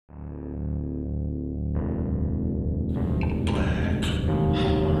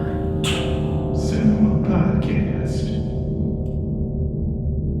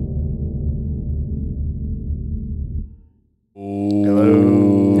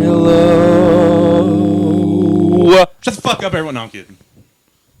fuck up, everyone. No, I'm kidding.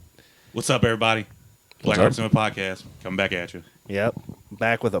 What's up, everybody? Black Heart Cinema Podcast. Coming back at you. Yep.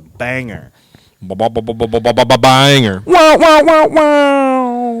 Back with a banger. Banger. Wow, wow, wow,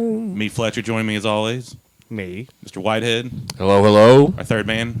 wow. Me, Fletcher, joining me as always. Me. Mr. Whitehead. Hello. Our third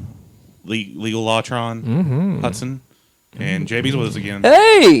man. Legal Lawtron. Hudson. And JB's with us again.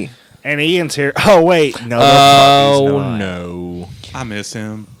 Hey! And Ian's here. Oh, wait. No. the fuck he's not. No. I miss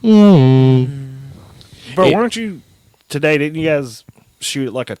him. Bro, weren't you... Today, didn't you guys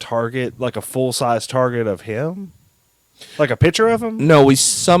shoot like a target, like a full-size target of him? Like a picture of him? No, we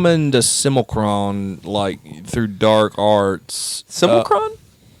summoned a Simulacron like through dark arts. Simulacron?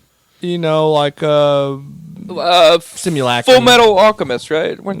 Simulacrum. Full Metal Alchemist,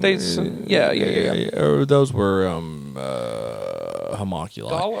 right? Weren't they? Yeah. Those were homoculi.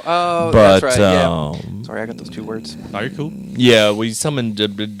 Oh, But that's right. Yeah. Sorry, I got those two words. Oh, you're cool. yeah, we summoned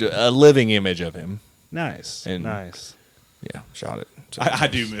a living image of him. Nice. And- nice. Yeah, shot it. So- I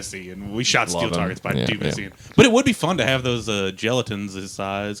do miss Ian. We shot steel Love him. targets, but I Yeah, do miss yeah. Ian. But it would be fun to have those gelatins his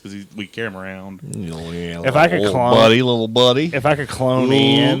size because we carry him around. If I could little clone- little buddy. If I could clone Ooh.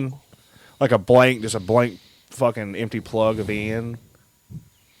 Ian, like just a blank fucking empty plug of Ian,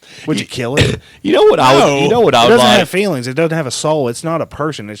 would you kill it? You know what I would? You know what I It would doesn't like? have feelings. It doesn't have a soul. It's not a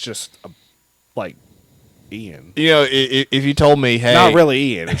person. It's just like Ian. You know, if you told me, hey, Not really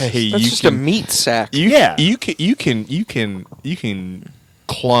Ian. It's hey, That's you just can, a meat sack. Yeah. you can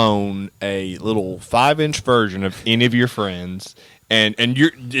clone a little 5-inch version of any of your friends, and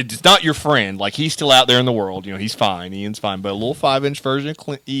it's not your friend. Like, he's still out there in the world. You know, he's fine. Ian's fine. But a little 5-inch version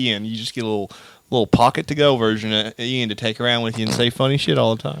of Ian, you just get a little pocket to go version of Ian to take around with you and say funny shit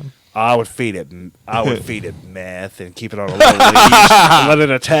all the time. I would feed it. I would feed it meth and keep it on a little leash and let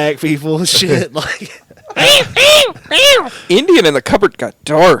it attack people and shit. Like, Indian in the cupboard got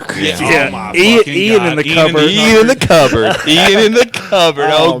dark. yeah, Oh my Ian fucking in God. the Ian cupboard. Ian in the cupboard. Ian in the cupboard.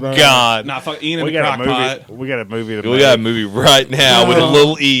 Oh, Oh, man. God. Nah, fuck Ian in We the got crock a movie. pot. We got a movie to We make. got a movie right now with a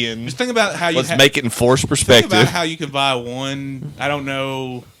little Ian. Just think about how you Let's make it in forced think perspective. about how you can buy one. I don't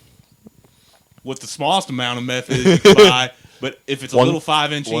know what the smallest amount of meth is you can buy, but if it's a One- little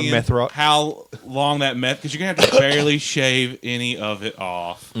 5-inch one Ian, meth rock. how long that meth? Because you're gonna have to barely shave any of it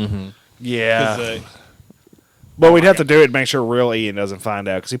off. Yeah, 'Cause, but we'd have to do it to make sure real Ian doesn't find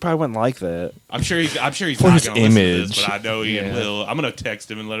out because he probably wouldn't like that. I'm sure he's For not his gonna listen to image. this, but I know Ian Yeah. will. I'm gonna text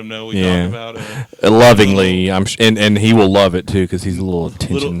him and let him know we Yeah. talked about Lovingly, and he will love it too because he's a little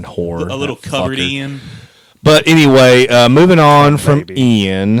attention whore. a little that covered fucker. Ian. But anyway, moving on from baby.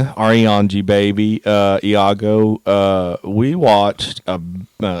 Ian, our Ianji baby, Iago. We watched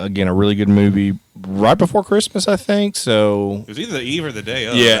again a really good movie right before Christmas, I think. So It was either the eve or the day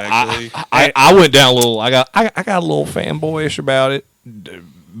of. yeah, actually. I went down a little. I got a little fanboyish about it,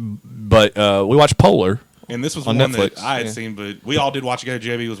 but we watched Polar. And this was On one Netflix, that I had yeah. seen, but we all did watch it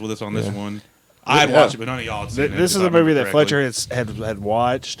together. JB was with us on this one. I had watched it, but none of y'all had seen it. This if is I a movie remember that correctly. Fletcher had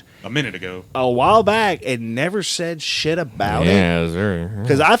watched a minute ago. a while back and never said shit about it. Yeah, it was very.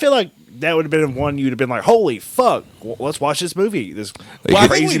 Because I feel like that would have been one you'd have been like, "Holy fuck, let's watch this movie, this Well, I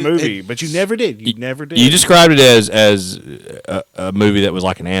think crazy we- movie." But you never did. You never did. You described it as a movie that was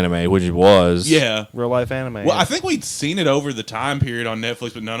like an anime, which it was. Yeah. real life anime. Well, I think we'd seen it over the time period on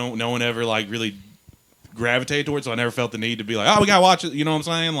Netflix, but no one ever like really gravitated towards it. So I never felt the need to be like, "Oh, we gotta watch it." You know what I'm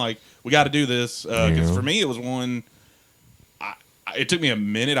saying? Like, we got to do this because for me, it was one. It took me a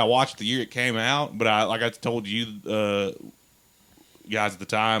minute. I watched the year it came out, but I told you guys at the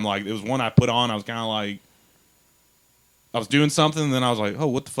time, like it was one I put on. I was kind of like, I was doing something, and then I was like, "Oh,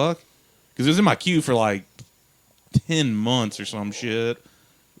 what the fuck?" Because it was in my queue for like 10 months or some shit,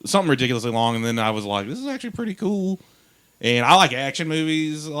 something ridiculously long, and then I was like, "This is actually pretty cool." And I like action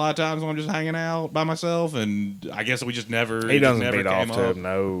movies a lot of times when I'm just hanging out by myself, and I guess we just never. he it just doesn't never beat came off to up. him.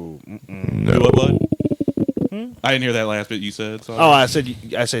 No. Do what, bud? I didn't hear that last bit you said. Sorry. Oh, I said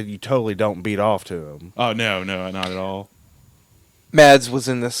you totally don't beat off to him. Oh no, not at all. Mads was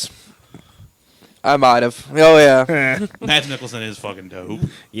in this. I might have. Oh yeah, Mads Mikkelsen is fucking dope.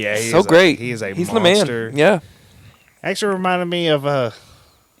 Yeah, he so is great. He is a He's monster. the man. Yeah. Actually, reminded me of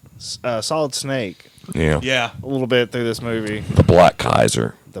Solid Snake Yeah. Yeah, a little bit through this movie. The Black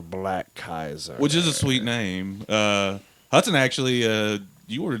Kaiser. The Black Kaiser, which is a sweet name. Hudson actually,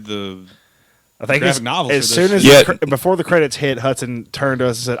 you ordered the. I think graphic novels as for soon this as shit. before the credits hit, Hudson turned to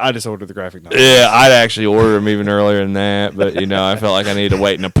us and said, "I just ordered the graphic novel." Yeah, I'd actually order them even earlier than that, but I felt like I needed to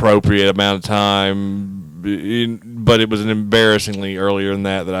wait an appropriate amount of time. But it was an embarrassingly earlier than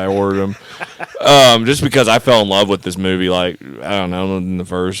that I ordered them, just because I fell in love with this movie. Like, I don't know, in the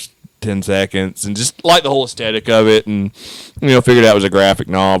first 10 seconds, and just like the whole aesthetic of it, and figured out it was a graphic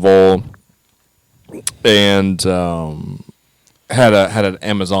novel. and had an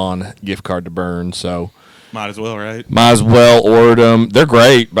Amazon gift card to burn. So Might as well, right? might as well ordered them. They're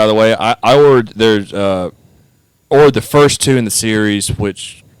great, by the way. I ordered ordered the first two in the series,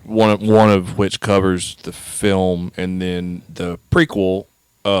 which one of which covers the film, and then the prequel,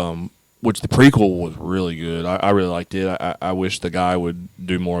 which the prequel was really good. I really liked it. I wish the guy would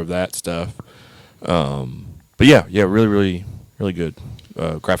do more of that stuff. But yeah, really, really, really good.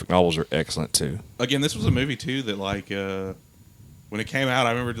 Graphic novels are excellent too. Again, this was a movie too that like when it came out,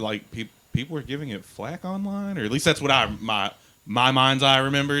 I remember like people were giving it flack online, or at least that's what my mind's eye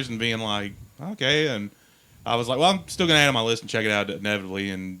remembers, and being like, okay, and I was like, well, I'm still gonna add it on my list and check it out inevitably,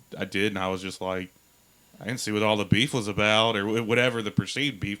 and I did, and I was just like, I didn't see what all the beef was about, or whatever the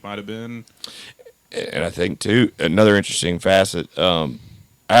perceived beef might have been. And I think too, another interesting facet. I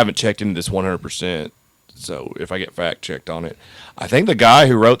haven't checked into this 100%. So if I get fact checked on it, I think the guy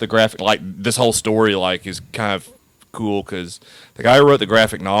who wrote the graphic, like this whole story, like is kind of cool because the guy who wrote the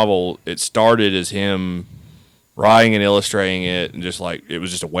graphic novel, it started as him writing and illustrating it, and just like it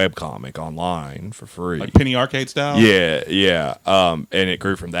was just a web comic online for free, Like Penny Arcade style? Yeah. And it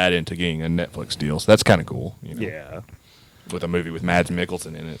grew from that into getting a Netflix deal. So that's kind of cool. You know, Yeah. with a movie with Mads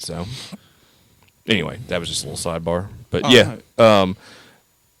Mikkelsen in it. So anyway, that was just a little sidebar. But Oh, yeah, right.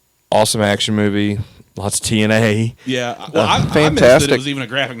 awesome action movie. Lots of TNA. Yeah, well, I missed that Fantastic. it was even a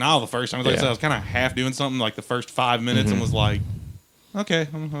graphic novel the first time. Like I said, Yeah. I was kind of half doing something like the first 5 minutes and was like, okay,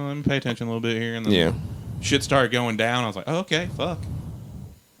 let me pay attention a little bit here. And then Yeah. shit started going down. I was like, oh, okay, fuck.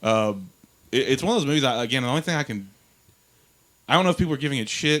 It's one of those movies, again, the only thing I don't know if people are giving it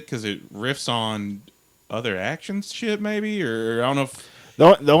shit because it riffs on other action shit maybe, or I don't know if,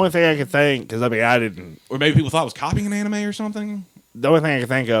 The only thing I can think, because I mean, I didn't. or maybe people thought it was copying an anime or something. The only thing I can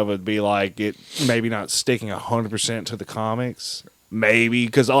think of would be like it maybe not sticking 100% to the comics. Maybe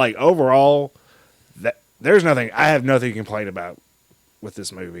because like overall, there's nothing I have nothing to complain about with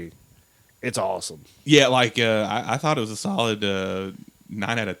this movie. It's awesome. Yeah, like I thought it was a solid 9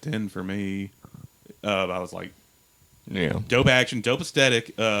 out of 10 for me. I was like, Yeah. dope action, dope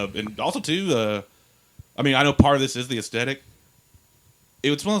aesthetic, and also too. I mean, I know part of this is the aesthetic. It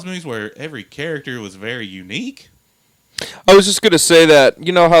was one of those movies where every character was very unique. I was just gonna say that.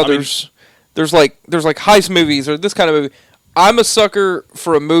 You know how I mean- there's like heist movies or this kind of movie. I'm a sucker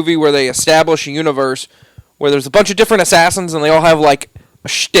for a movie where they establish a universe where there's a bunch of different assassins and they all have like a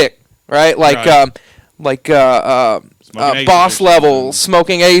shtick, right? Like Right. Aces Boss or Level, something.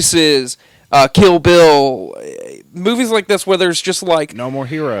 Smoking Aces, Kill Bill, movies like this where there's just like No more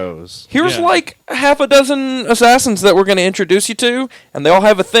heroes. here's Yeah. like half a dozen assassins that we're going to introduce you to, and they all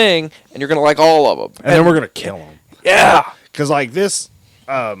have a thing, and you're going to like all of them. And then we're gonna kill them. Yeah. Because like this,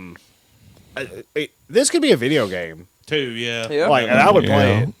 this could be a video game. Too, yeah. Yeah. Like, and I would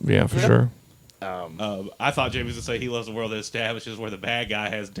play it. Yeah, for sure. I thought Jamie was gonna say he loves the world that establishes where the bad guy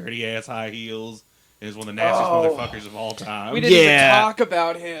has dirty ass high heels and is one of the nastiest motherfuckers of all time. We didn't even Yeah. talk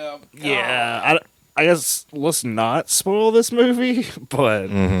about him. Yeah, I guess let's not spoil this movie, but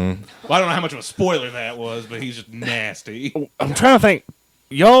Well, I don't know how much of a spoiler that was, but he's just nasty. I'm trying to think.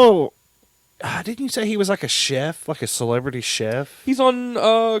 Y'all, didn't you say he was like a chef, like a celebrity chef? He's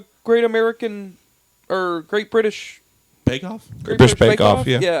on Great American or Great British. Bake Off? Great British Bake Off,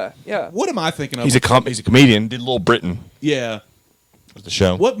 yeah. Yeah. What am I thinking of? He's a comedian. Did Little Britain yeah. was the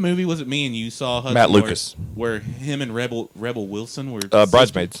show. What movie was it me and you saw? Hudson, Matt where- Lucas. Where him and Rebel Wilson were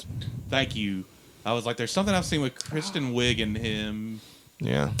Bridesmaids. Thank you. I was like, there's something I've seen with Kristen Wiig and him.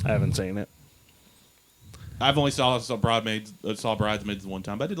 Yeah. I haven't seen it, I've only saw Bridesmaids one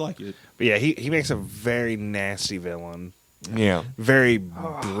time, but I did like it. but yeah, he makes a very nasty villain, Yeah. very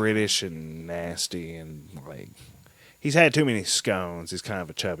British and nasty, and like he's had too many scones. He's kind of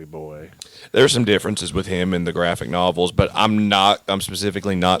a chubby boy. There's some differences with him in the graphic novels, but I'm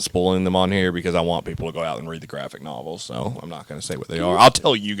specifically not spoiling them on here because I want people to go out and read the graphic novels, so I'm not going to say what they are. I'll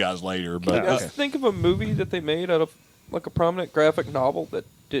tell you guys later, You but guys Okay. think of a movie that they made out of like a prominent graphic novel that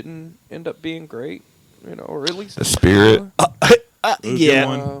didn't end up being great, you know, or at least The Spirit. Good Yeah,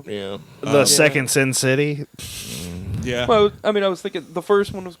 one. Yeah. the second Sin City. Yeah. Well, I mean, I was thinking the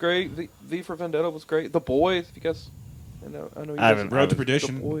first one was great. V for Vendetta was great. The Boys, if you guys, I know you I guys haven't- Road to The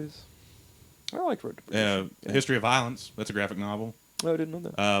Perdition. Boys. I like Road to Perdition. History of Violence. That's a graphic novel. No, I didn't know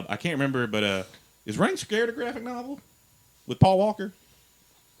that. I can't remember, but is Running Scared a graphic novel with Paul Walker?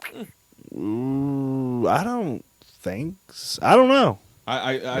 Ooh, I don't think. I don't know.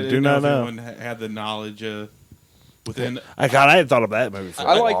 I do didn't know not if know. anyone had the knowledge within. I hadn't thought of that movie for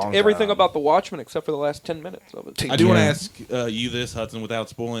I a liked long everything time. about The Watchmen except for the last 10 minutes of it. I do want to Yeah. ask you this, Hudson, without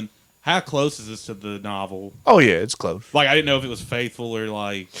spoiling. How close is this to the novel? Oh yeah, it's close. Like, I didn't know if it was faithful or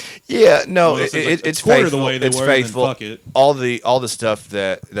like. Yeah, no, Well, this is like a it's quarter faithful. the way they it's were, and then faithful. fuck it. All the stuff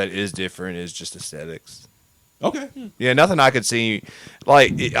that is different is just aesthetics. Okay. Yeah, nothing I could see.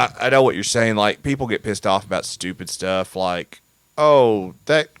 Like, I know what you're saying. Like, people get pissed off about stupid stuff. Like, oh,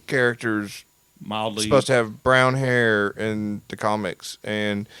 that character's Mildly. supposed to have brown hair in the comics,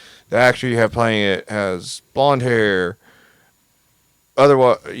 and the actor you have playing it has blonde hair.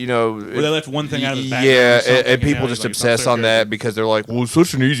 Otherwise, you know, Where they left one thing out of his background. yeah, or something, and now people he's just like, it's not obsess so on good. that because they're like, well, it's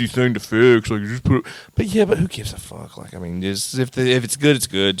such an easy thing to fix. Like, you just put. But yeah, but who gives a fuck? Like, I mean, just, if it's good, it's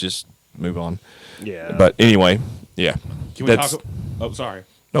good. Just move on. Yeah. But anyway, yeah. Can we That's- talk? Oh, sorry.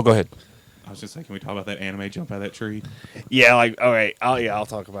 No, go ahead. I was just saying, can we talk about that anime jump out of that tree? Yeah, like, all right, I'll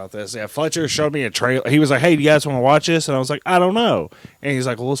talk about this. Yeah, Fletcher showed me a trailer. He was like, "Hey, do you guys want to watch this?" And I was like, "I don't know." And he's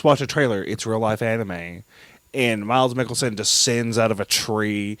like, "Well, let's watch a trailer. It's real life anime." And Miles Mickelson descends out of a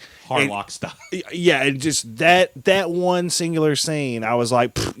tree. Hardlock style. Yeah, and just that one singular scene, I was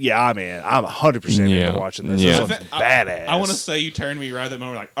like, yeah, I'm in. I'm 100% Yeah. in watching this. Yeah. This looks badass. I want to say you turned me right at that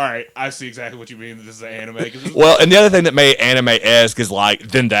moment. Like, all right, I see exactly what you mean. That this is an anime. 'Cause this is- Well, and the other thing that made anime-esque is like,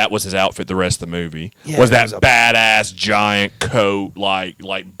 then that was his outfit the rest of the movie. Yeah, was that that was a- badass giant coat, like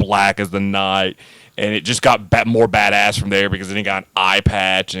black as the night. And it just got more badass from there because then he got an eye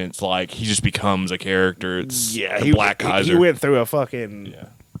patch, and it's like he just becomes a character. It's Yeah, the he, Black he, Kaiser. he went through a fucking.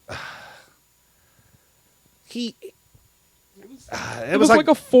 Yeah. He. It was like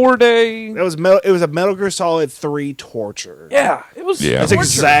a 4-day. It was it was a Metal Gear Solid 3 torture. Yeah, it was. Yeah. That's torture.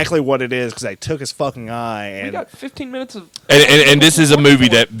 exactly what it is because they took his fucking eye We and got 15 minutes of. And this is a movie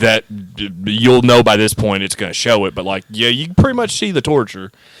that you'll know by this point it's going to show it, but like, yeah, you can pretty much see the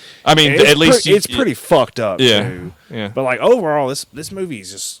torture. I mean, it's at least it's pretty fucked up. Yeah. Too. Yeah. But like overall, this movie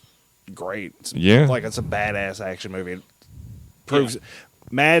is just great. It's, Yeah. like it's a badass action movie. It proves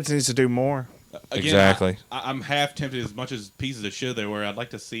Mads needs to do more. Again, Exactly. I'm half tempted, as much as pieces of shit they were. I'd like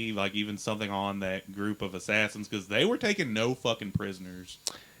to see like even something on that group of assassins because they were taking no fucking prisoners.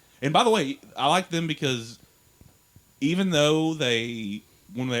 And by the way, I like them because even though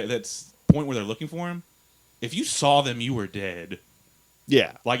that's point where they're looking for him, if you saw them, you were dead.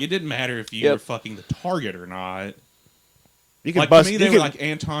 Yeah, Like it didn't matter if you Yep. were fucking the target or not. you can Like bust. to me, You they can, were like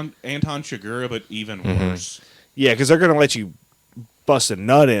Anton Chigurh, but even worse. yeah, because they're gonna let you bust a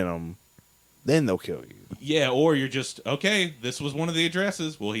nut in them, then they'll kill you. Yeah, or you're just okay. This was one of the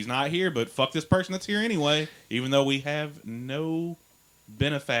addresses. Well, he's not here, but fuck this person that's here anyway. Even though we have no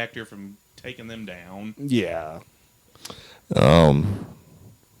benefactor from taking them down. Yeah,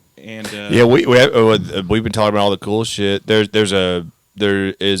 And Yeah, we've been talking about all the cool shit. There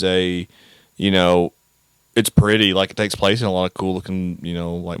is a, you know, it's pretty. Like it takes place in a lot of cool looking, you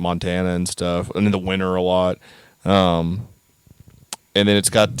know, like Montana and stuff, and in the winter a lot. And then it's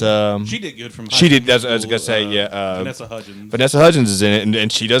got she did good from. she did- high I was school, gonna say, yeah, Vanessa Hudgens. Vanessa Hudgens is in it,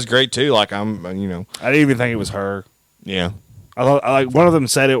 and she does great too. Like I'm, you know, I didn't even think it was her. yeah. I thought like one of them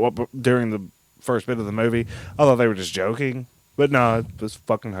said it during the first bit of the movie. I thought they were just joking, but no, it was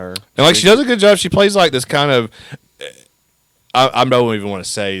fucking her. And like she does a good job. She plays like this kind of. I don't even want to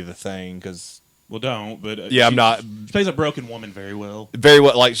say the thing because Well, don't. But yeah, I'm not. She plays a broken woman very well. Very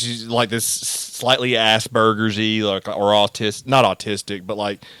well, like she's like this slightly Asperger's-y, like or not autistic, but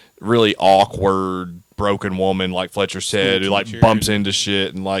like really awkward, broken woman, like Fletcher said, who like teacher bumps and into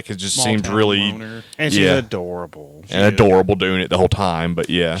shit and like it just Small seems town really loner. and she's yeah. adorable. and adorable doing it the whole time. But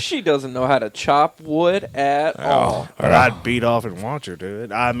yeah, She doesn't know how to chop wood at all. But I'd beat off and watch her do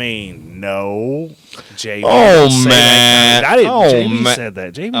it. I mean, no, JB. Oh, didn't say man. that kind of- Oh, I didn't. JB man. said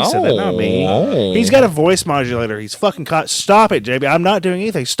that. JB said that, not me. Oh. He's got a voice modulator. He's fucking caught. Stop it, JB. I'm not doing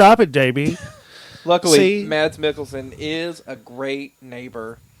anything. Stop it, JB. Luckily, See? Mads Mikkelsen is a great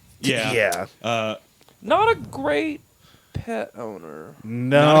neighbor. Yeah. Yeah. Not a great pet owner.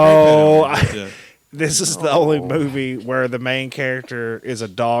 No. Not a great pet owner, This is the only movie where the main character is a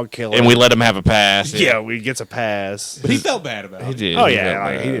dog killer. and we let him have a pass. yeah, he gets a pass. but he felt bad about he it. did. Oh, He yeah, felt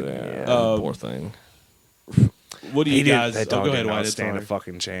like, he bad, didn't- yeah. yeah. Poor thing. What do He you did. guys? That dog go did ahead, not White. stand a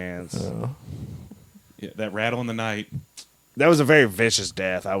fucking chance. Yeah, that rattle in the night. That was a very vicious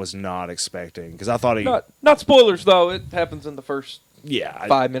death. I was not expecting because I thought he. Not spoilers though. It happens in the first yeah,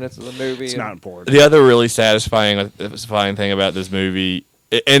 5 minutes of the movie. it's and not important. The other really satisfying thing about this movie,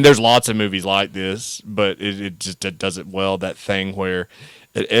 and there's lots of movies like this, but it does it well. That thing where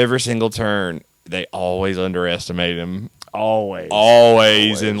at every single turn they always underestimate him,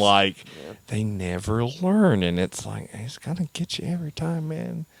 always, and like they never learn, and it's like it's gonna get you every time,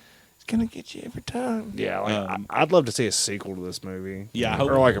 man. It's gonna get you every time. Yeah, like I'd love to see a sequel to this movie. Yeah, I hope-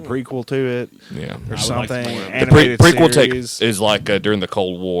 or like a prequel to it, Yeah. or like something. some more. The Animated Prequel series. is like during the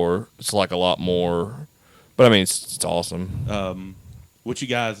Cold War. It's like a lot more, but I mean, it's awesome. What you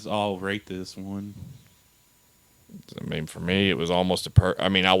guys all rate this one? I mean, for me, it was almost I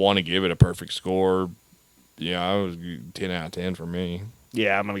mean, I want to give it a perfect score. Yeah, I was 10 out of 10 for me.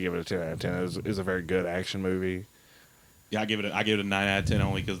 Yeah, I'm gonna give it a 10 out of 10. It was a very good action movie. Yeah, I give it a 9 out of 10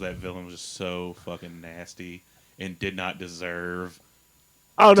 only because that villain was just so fucking nasty and did not deserve.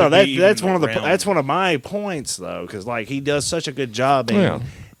 Oh no, To be that's even one of the around. that's one of my points though, because like he does such a good job being Yeah.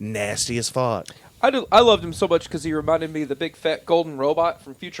 nasty as fuck. I loved him so much because he reminded me of the big fat golden robot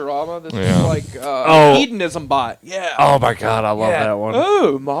from Futurama. This Yeah. is like Oh. hedonism bot. Yeah. Oh my god, I love Yeah. that one.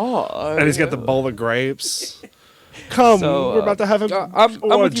 Oh my! And he's got the bowl of grapes. Come, So, we're about to have a. I'm with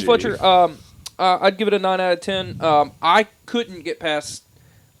you, orgy. Fletcher. I'd give it a 9 out of 10. I couldn't get past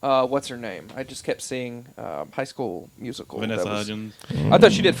what's her name. I just kept seeing High School Musical. Vanessa That was- Hudgens. I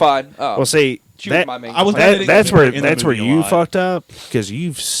thought she did fine. Well, see, she was that, my main. I was complaint. mad at that's in where the that's where movie a you lot. fucked up because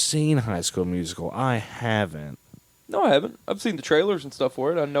you've seen High School Musical. I haven't. No, I haven't. I've seen the trailers and stuff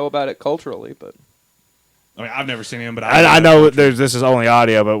for it. I know about it culturally, but I mean, I've never seen him, but I know this is only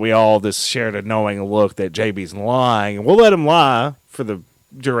audio, but we all just shared a knowing look that JB's lying, and we'll let him lie for the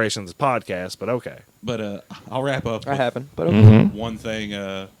duration of this podcast. But okay, But I'll wrap up. I with haven't. But okay. Mm-hmm. one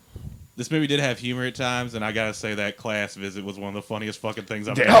thing. This movie did have humor at times, and I gotta say that class visit was one of the funniest fucking things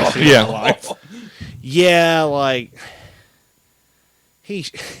I've Yeah. ever seen Yeah. in my life. yeah, like he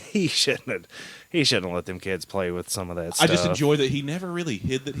shouldn't have let them kids play with some of that I stuff. just enjoy that he never really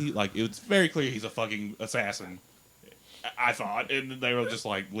hid that he like. It was very clear he's a fucking assassin. I thought, and they were just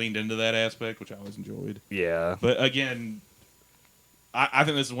like leaned into that aspect, which I always enjoyed. Yeah, But again, I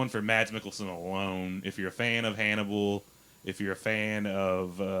think this is one for Mads Mikkelsen alone. If you're a fan of Hannibal, if you're a fan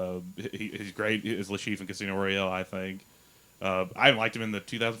of he's great as Le Chiffre in Casino Royale, I think. I liked him in the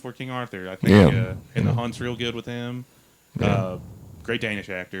 2004 King Arthur. I think Yeah. and The Hunt's real good with him. Great Danish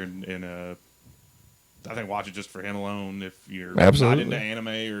actor, and I think watch it just for him alone if you're Absolutely. not into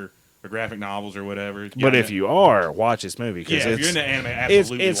anime or graphic novels or whatever. but Yeah, if you are, watch this movie yeah, because if you're it's into anime,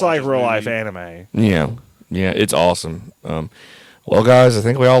 absolutely it's watch like this real life movie. anime. Yeah, it's awesome. Well, guys, I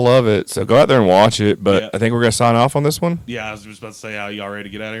think we all love it. So go out there and watch it. But Yeah. I think we're gonna sign off on this one. Yeah, I was just about to say, y'all ready to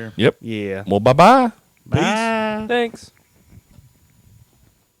get out of here? Yep. Yeah. Well, bye bye. Bye. Thanks.